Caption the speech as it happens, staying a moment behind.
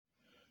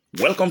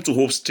Welcome to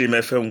Hope Stream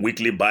FM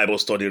Weekly Bible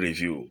Study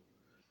Review.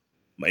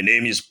 My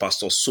name is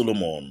Pastor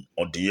Solomon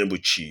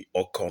Odiyebuchi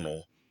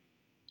Okono.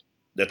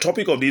 The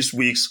topic of this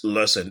week's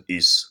lesson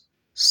is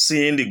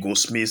Seeing the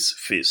Goldsmith's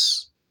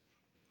Face.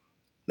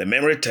 The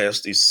memory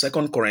text is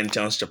 2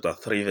 Corinthians chapter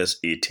 3 verse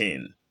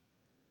 18.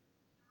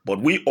 But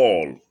we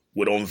all,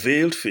 with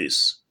unveiled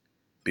face,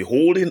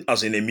 beholding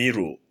as in a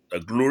mirror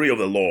the glory of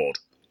the Lord,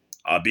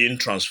 are being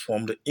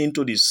transformed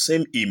into the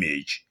same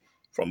image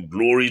from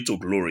glory to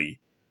glory,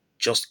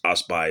 just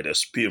as by the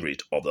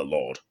Spirit of the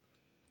Lord.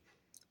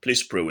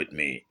 Please pray with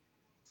me.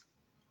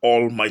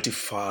 Almighty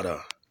Father,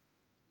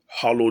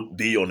 hallowed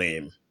be your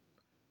name.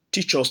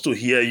 Teach us to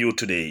hear you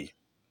today.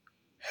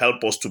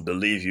 Help us to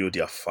believe you,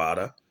 dear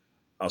Father,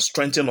 and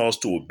strengthen us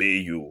to obey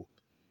you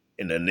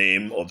in the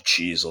name of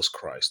Jesus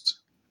Christ.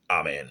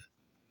 Amen.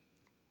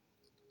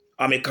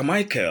 Amica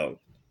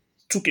Michael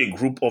took a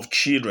group of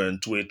children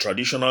to a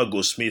traditional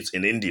goldsmith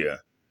in India.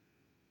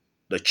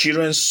 The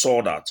children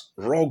saw that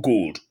raw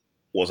gold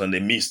was in the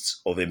midst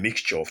of a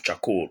mixture of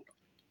charcoal,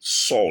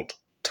 salt,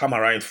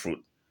 tamarind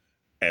fruit,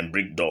 and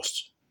brick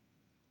dust.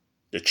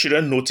 The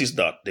children noticed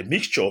that the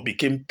mixture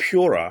became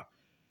purer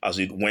as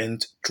it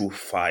went through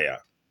fire.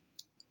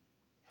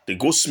 The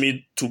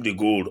goldsmith took the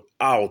gold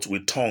out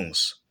with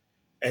tongs,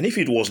 and if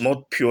it was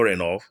not pure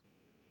enough,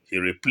 he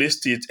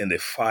replaced it in the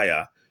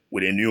fire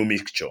with a new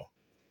mixture.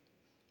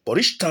 But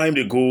each time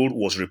the gold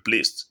was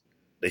replaced,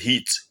 the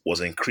heat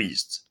was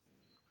increased.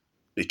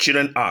 The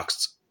children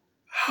asked,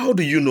 "How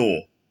do you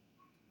know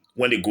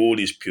when the gold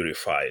is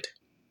purified?"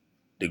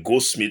 The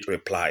goldsmith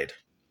replied,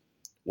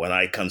 "When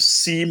I can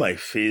see my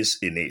face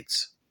in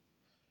it."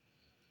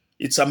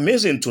 It's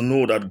amazing to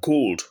know that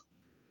gold,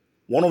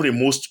 one of the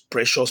most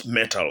precious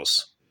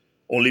metals,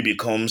 only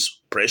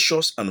becomes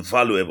precious and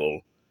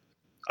valuable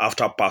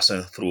after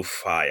passing through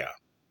fire.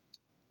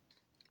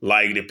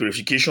 Like the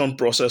purification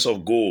process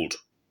of gold,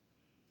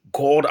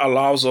 God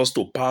allows us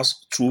to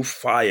pass through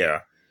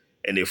fire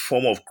in the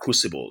form of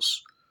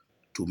crucibles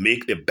to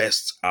make the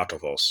best out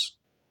of us.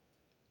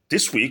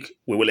 This week,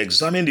 we will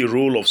examine the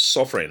role of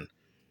suffering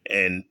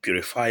in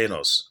purifying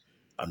us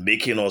and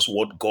making us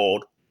what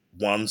God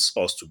wants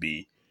us to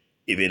be,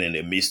 even in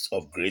the midst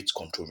of great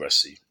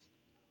controversy.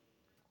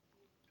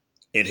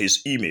 In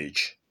his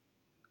image,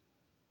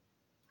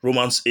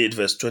 Romans 8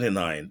 verse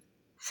 29,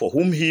 for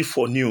whom he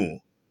foreknew,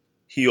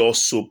 he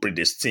also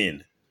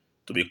predestined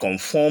to be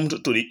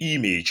conformed to the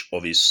image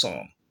of his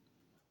Son,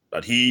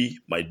 that he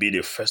might be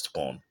the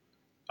firstborn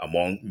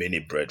among many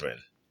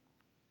brethren.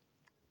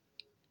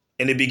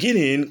 In the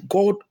beginning,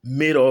 God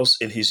made us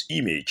in his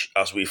image,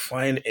 as we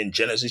find in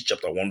Genesis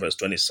chapter 1 verse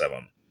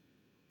 27.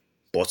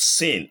 But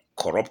sin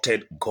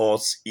corrupted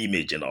God's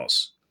image in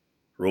us.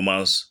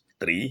 Romans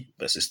 3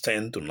 verses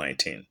 10 to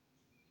 19.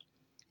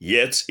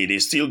 Yet it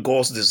is still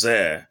God's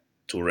desire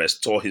to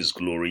restore his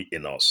glory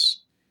in us.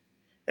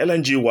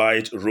 Ellen G.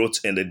 White wrote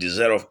in The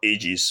Desire of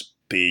Ages,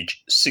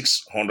 page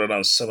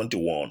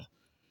 671,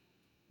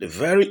 the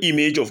very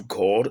image of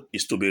God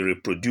is to be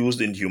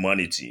reproduced in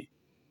humanity.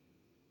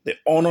 The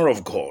honor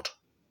of God,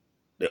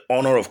 the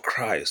honor of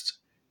Christ,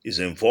 is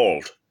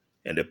involved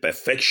in the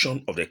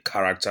perfection of the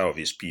character of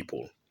his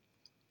people.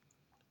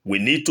 We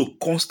need to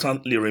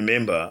constantly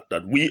remember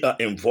that we are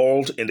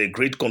involved in the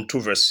great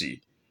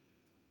controversy,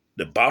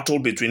 the battle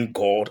between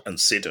God and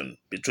Satan,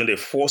 between the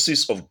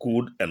forces of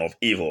good and of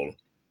evil.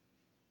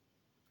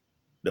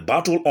 The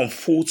battle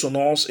unfolds on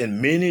us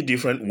in many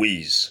different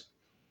ways,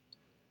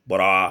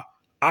 but our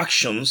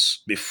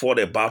actions before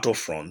the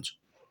battlefront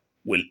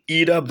will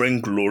either bring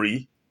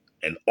glory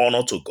and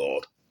honor to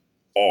God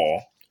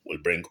or will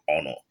bring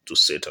honor to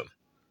Satan.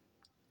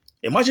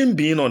 Imagine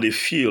being on the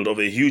field of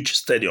a huge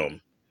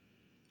stadium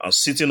and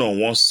sitting on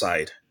one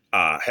side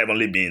are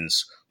heavenly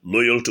beings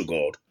loyal to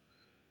God,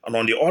 and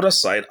on the other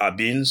side are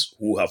beings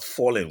who have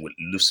fallen with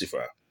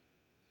Lucifer.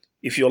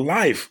 If your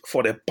life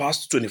for the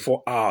past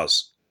 24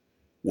 hours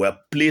were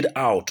played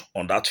out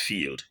on that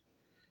field,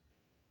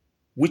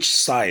 which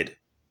side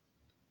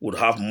would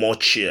have more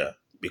cheer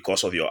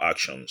because of your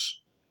actions?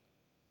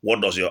 What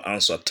does your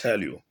answer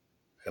tell you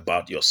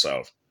about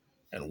yourself,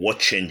 and what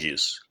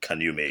changes can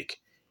you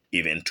make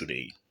even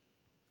today?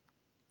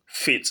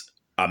 Faith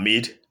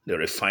amid the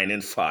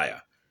refining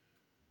fire.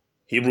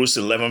 Hebrews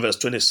 11 verse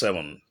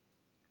 27.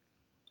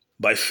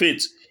 By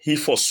faith he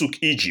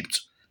forsook Egypt,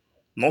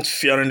 not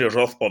fearing the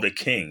wrath of the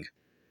king,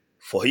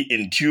 for he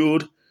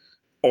endured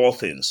all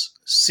things,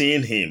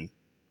 seeing him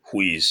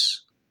who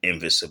is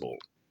invisible.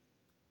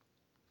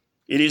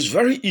 It is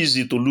very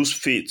easy to lose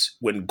faith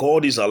when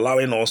God is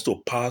allowing us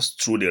to pass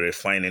through the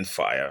refining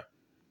fire.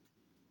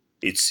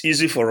 It's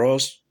easy for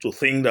us to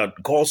think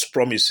that God's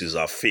promises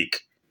are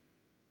fake,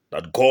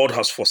 that God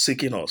has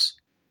forsaken us,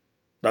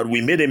 that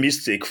we made a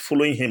mistake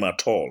following him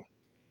at all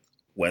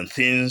when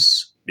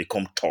things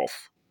become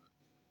tough.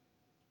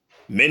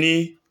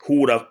 Many who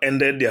would have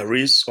ended their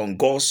race on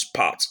God's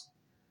path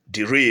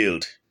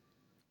derailed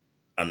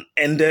and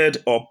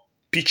ended up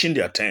pitching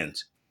their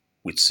tent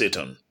with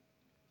Satan.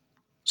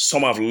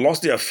 Some have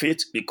lost their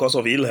faith because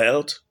of ill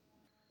health.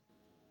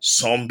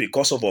 some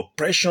because of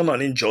oppression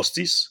and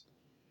injustice,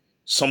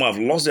 some have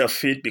lost their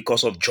faith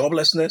because of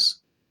joblessness,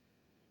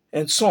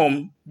 and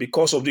some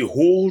because of the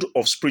hold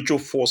of spiritual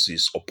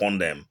forces upon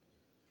them.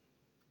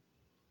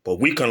 But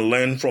we can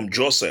learn from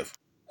Joseph,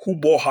 who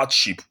bore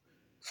hardship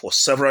for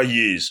several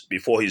years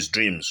before his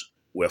dreams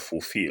were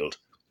fulfilled.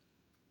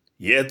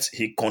 Yet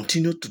he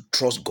continued to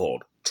trust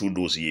God through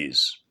those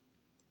years.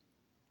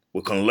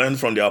 We can learn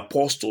from the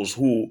apostles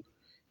who,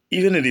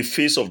 even in the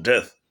face of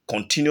death,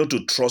 continued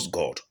to trust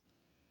God.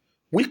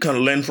 We can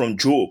learn from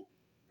Job,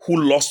 who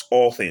lost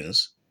all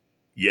things,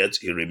 yet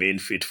he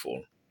remained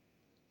faithful.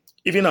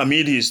 Even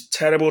amid his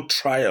terrible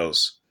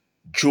trials,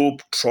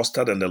 Job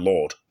trusted in the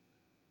Lord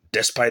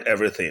despite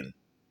everything.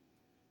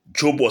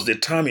 Job was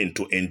determined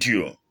to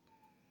endure.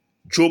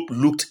 Job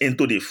looked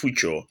into the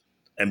future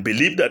and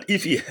believed that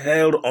if he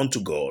held on to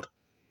God,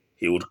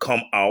 he would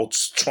come out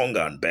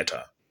stronger and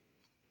better.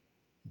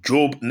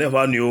 Job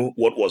never knew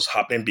what was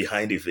happening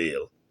behind the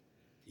veil,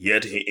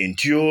 yet he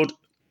endured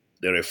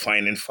the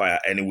refining fire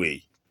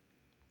anyway.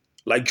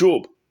 Like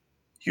Job,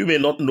 you may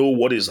not know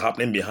what is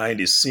happening behind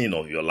the scene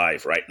of your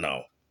life right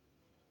now,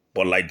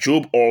 but like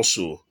Job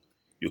also,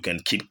 you can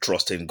keep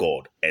trusting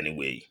God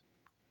anyway.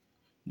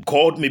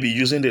 God may be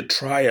using the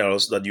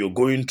trials that you're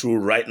going through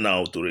right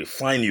now to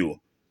refine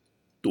you,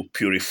 to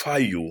purify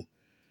you,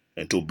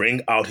 and to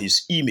bring out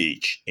his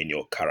image in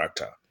your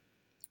character.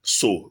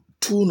 So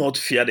do not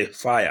fear the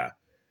fire.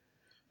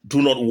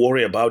 Do not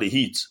worry about the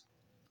heat.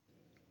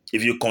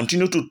 If you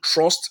continue to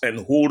trust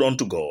and hold on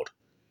to God,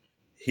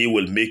 he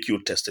will make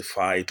you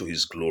testify to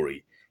his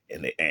glory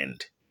in the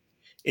end.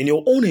 In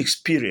your own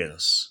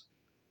experience,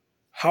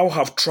 how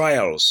have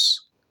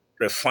trials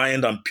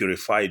refined and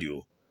purified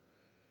you?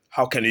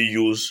 How can you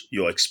use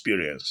your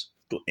experience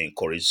to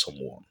encourage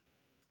someone?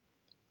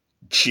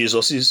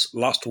 Jesus'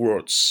 last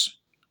words,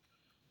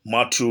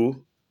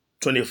 Matthew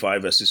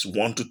 25 verses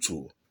 1 to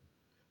 2.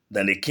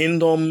 Then the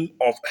kingdom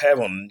of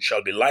heaven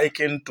shall be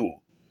likened to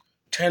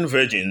 10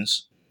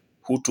 virgins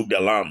who took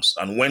their lamps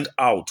and went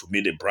out to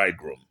meet the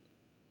bridegroom.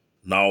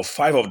 Now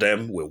 5 of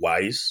them were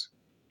wise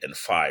and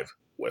 5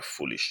 were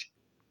foolish.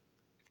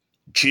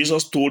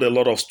 Jesus told a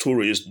lot of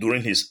stories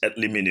during his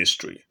earthly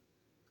ministry.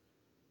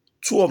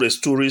 2 of the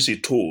stories he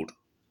told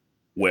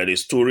were the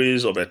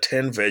stories of the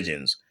 10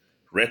 virgins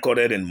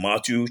recorded in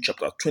Matthew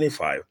chapter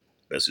 25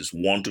 verses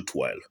 1 to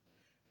 12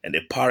 and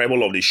the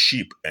parable of the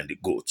sheep and the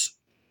goats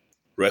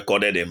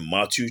recorded in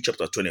Matthew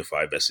chapter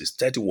 25 verses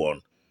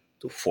 31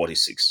 to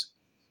 46.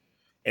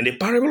 In the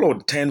parable of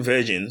the 10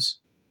 virgins,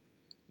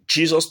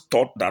 Jesus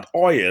taught that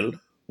oil,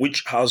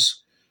 which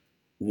has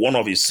one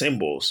of his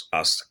symbols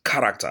as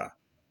character,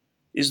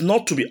 is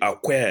not to be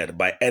acquired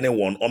by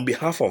anyone on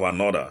behalf of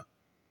another.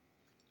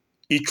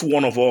 Each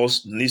one of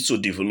us needs to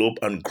develop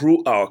and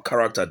grow our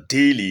character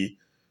daily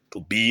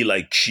to be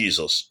like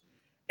Jesus.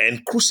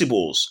 And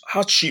crucibles,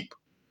 hardship,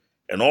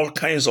 and all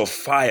kinds of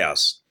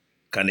fires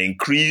can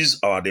increase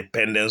our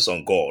dependence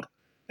on God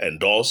and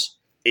thus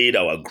aid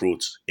our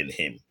growth in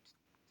him.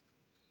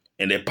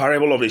 In the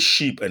parable of the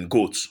sheep and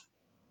goats,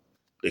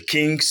 the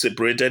king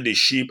separated the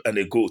sheep and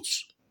the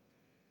goats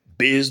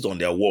based on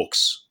their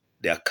works,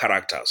 their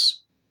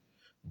characters.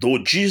 Though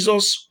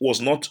Jesus was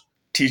not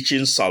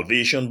teaching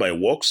salvation by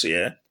works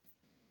here,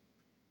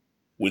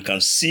 we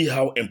can see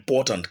how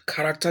important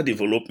character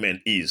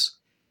development is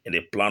in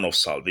the plan of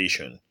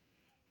salvation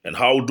and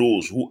how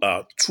those who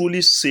are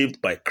truly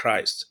saved by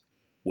Christ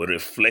will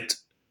reflect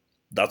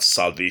that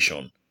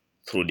salvation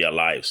through their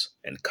lives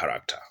and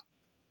character.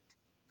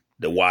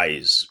 The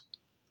wise.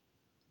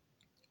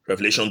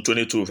 Revelation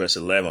 22 verse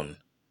 11.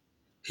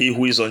 He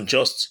who is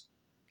unjust,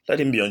 let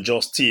him be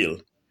unjust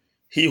still.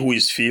 He who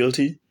is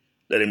filthy,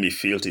 let him be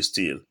filthy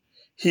still.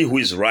 He who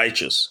is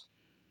righteous,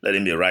 let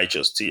him be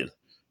righteous still.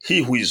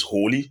 He who is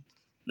holy,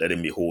 let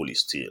him be holy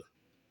still.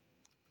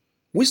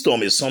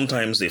 Wisdom is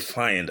sometimes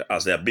defined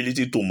as the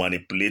ability to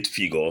manipulate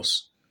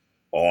figures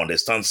or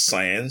understand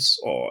science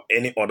or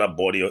any other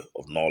body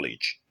of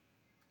knowledge.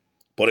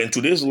 But in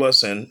today's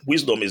lesson,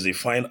 wisdom is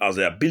defined as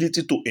the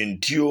ability to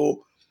endure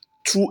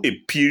through a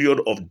period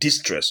of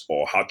distress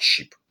or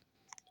hardship,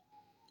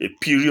 a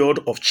period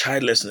of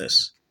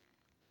childlessness,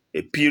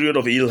 a period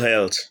of ill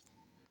health,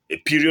 a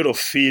period of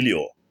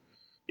failure,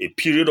 a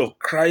period of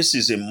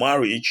crisis in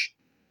marriage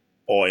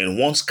or in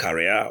one's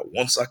career,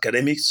 one's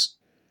academics,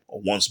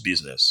 or one's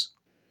business.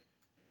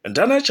 In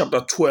Daniel chapter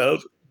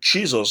 12,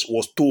 Daniel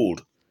was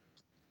told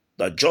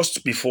that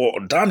just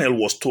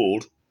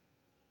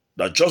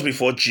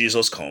before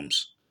Jesus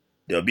comes,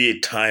 there'll be a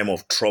time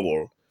of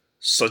trouble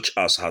such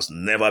as has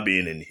never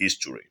been in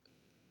history.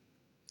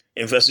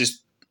 In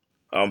verse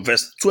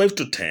 12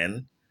 to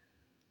 10,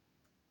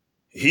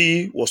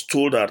 he was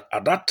told that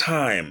at that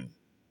time,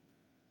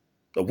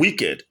 the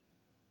wicked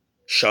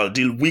shall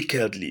deal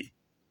wickedly,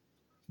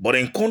 but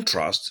in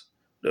contrast,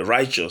 the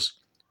righteous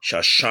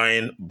shall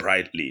shine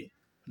brightly.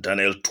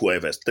 Daniel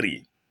 12 verse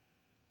 3.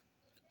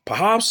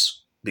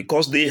 Perhaps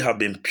because they have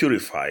been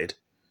purified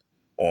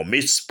or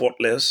made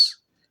spotless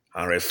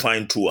and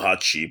refined through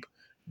hardship,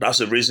 that's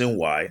the reason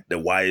why the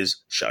wise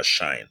shall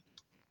shine.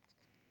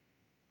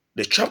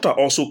 The chapter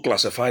also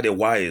classified the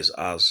wise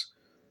as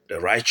the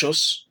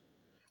righteous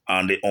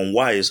and the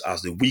unwise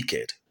as the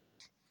wicked.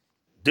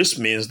 This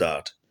means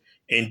that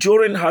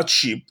enduring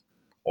hardship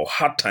or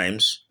hard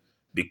times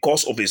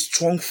because of a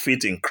strong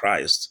faith in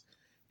Christ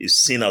is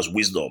seen as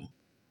wisdom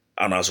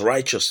and as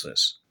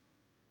righteousness.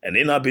 An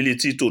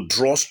inability to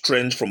draw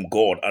strength from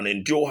God and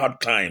endure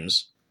hard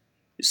times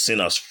is seen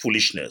as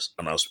foolishness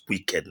and as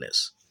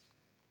wickedness.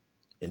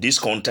 In this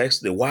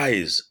context, the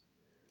wise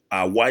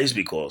are wise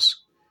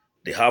because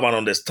they have an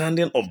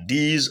understanding of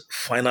these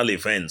final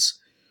events,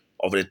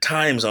 of the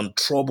times and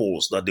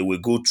troubles that they will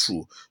go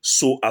through.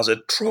 So as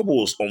the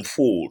troubles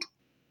unfold,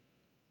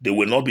 they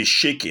will not be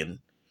shaken,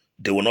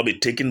 they will not be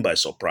taken by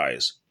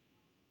surprise.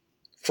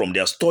 From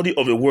their study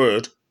of the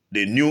word,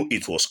 they knew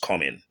it was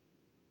coming.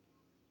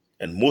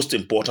 And most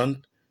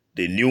important,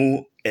 they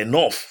knew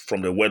enough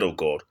from the word of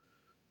God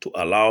to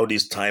allow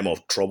this time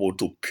of trouble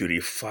to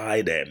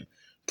purify them,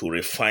 to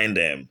refine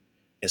them,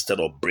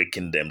 instead of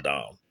breaking them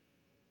down.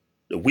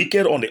 The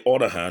wicked, on the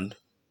other hand,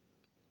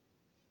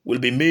 will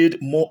be made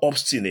more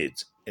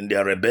obstinate in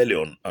their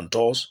rebellion and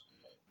thus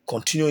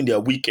continue in their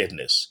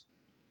wickedness.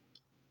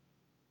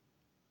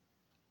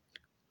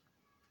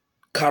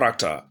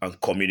 Character and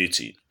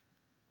community.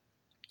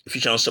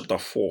 Ephesians chapter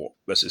 4,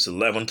 verses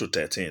 11 to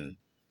 13.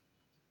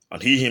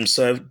 And he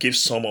himself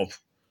gives some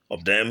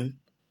of them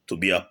to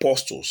be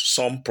apostles,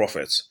 some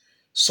prophets,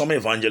 some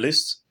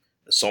evangelists,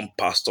 some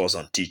pastors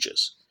and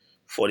teachers,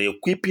 for the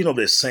equipping of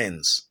the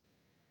saints,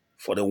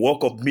 for the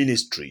work of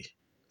ministry,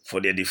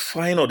 for the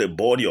edifying of the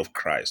body of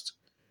Christ,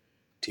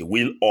 till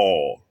we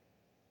all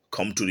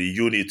come to the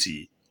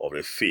unity of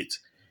the faith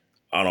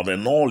and of the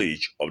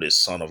knowledge of the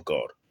Son of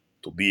God,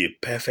 to be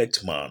a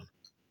perfect man,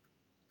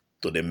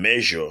 to the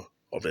measure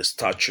of the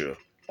stature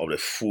of the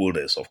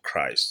fullness of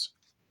Christ.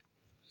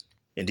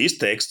 In this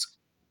text,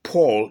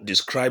 Paul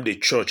described the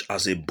church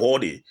as a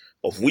body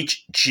of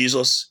which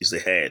Jesus is the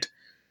head,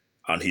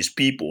 and his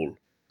people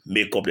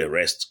make up the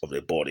rest of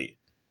the body.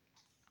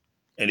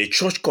 In the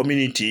church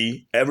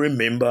community, every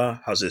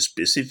member has a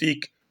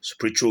specific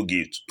spiritual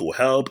gift to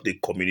help the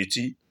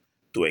community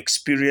to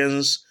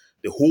experience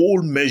the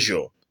whole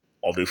measure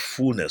of the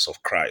fullness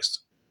of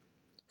Christ.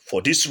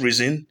 For this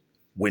reason,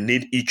 we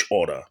need each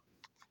other.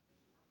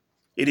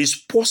 It is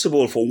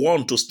possible for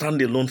one to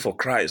stand alone for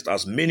Christ,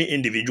 as many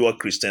individual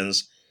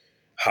Christians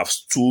have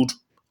stood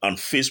and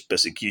faced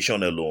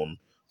persecution alone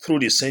through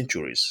the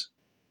centuries.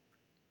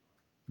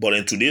 But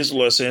in today's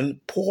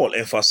lesson, Paul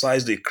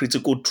emphasized the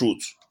critical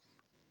truth.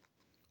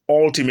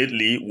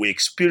 Ultimately, we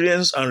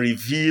experience and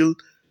reveal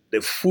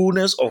the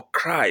fullness of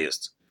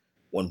Christ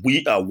when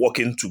we are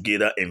working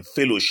together in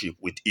fellowship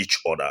with each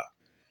other.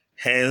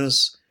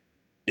 Hence,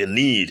 the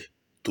need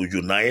to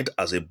unite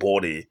as a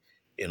body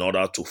in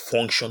order to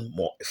function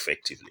more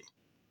effectively.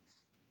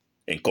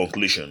 In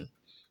conclusion,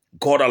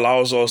 God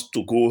allows us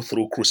to go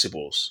through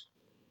crucibles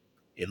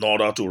in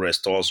order to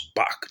restore us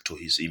back to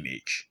his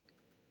image.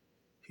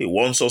 He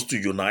wants us to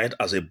unite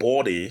as a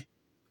body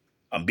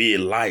and be a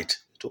light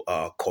to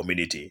our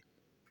community.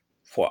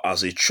 For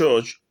as a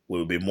church, we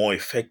will be more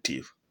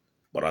effective,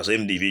 but as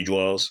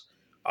individuals,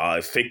 our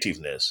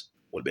effectiveness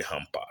will be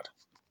hampered.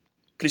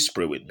 Please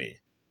pray with me.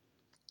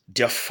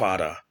 Dear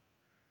Father,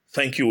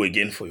 thank you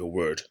again for your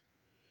word.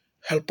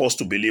 Help us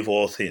to believe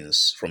all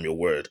things from your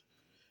word.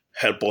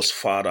 Help us,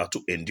 Father,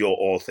 to endure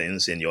all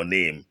things in your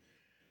name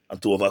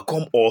and to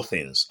overcome all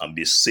things and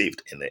be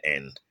saved in the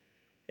end.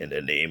 In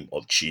the name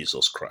of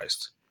Jesus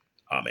Christ.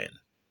 Amen.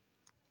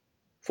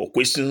 For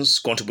questions,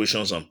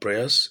 contributions, and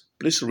prayers,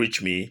 please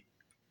reach me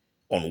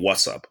on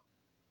WhatsApp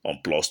on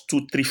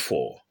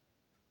 +234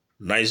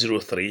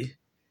 903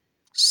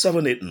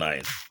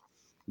 789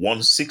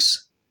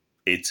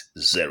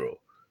 1680.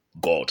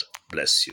 God bless you.